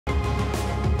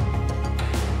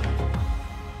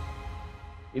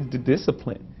It's the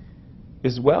discipline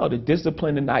as well, the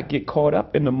discipline to not get caught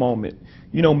up in the moment.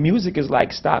 You know, music is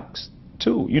like stocks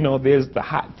too. You know, there's the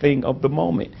hot thing of the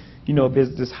moment. You know,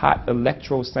 there's this hot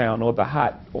electro sound, or the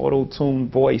hot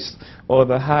auto-tune voice, or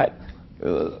the hot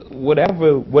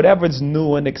whatever's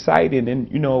new and exciting. And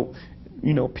you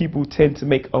know, people tend to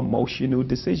make emotional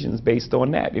decisions based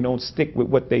on that. They don't stick with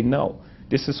what they know.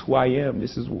 This is who I am.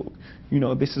 This is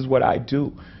this is what I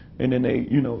do. And then they,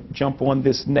 jump on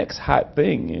this next hot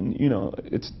thing, and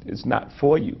it's not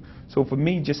for you. So for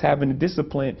me, just having the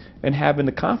discipline and having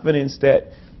the confidence that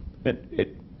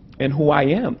in who I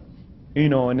am,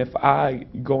 and if I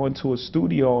go into a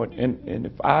studio and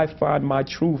if I find my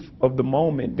truth of the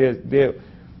moment,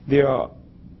 there are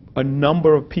a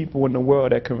number of people in the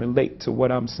world that can relate to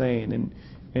what I'm saying,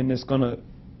 and it's gonna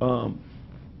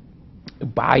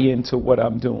buy into what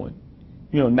I'm doing.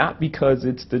 Not because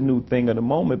it's the new thing of the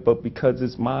moment, but because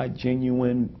it's my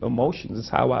genuine emotions. It's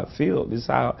how I feel. It's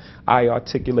how I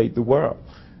articulate the world.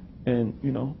 And,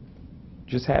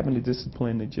 just having the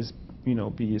discipline to just,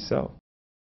 be yourself.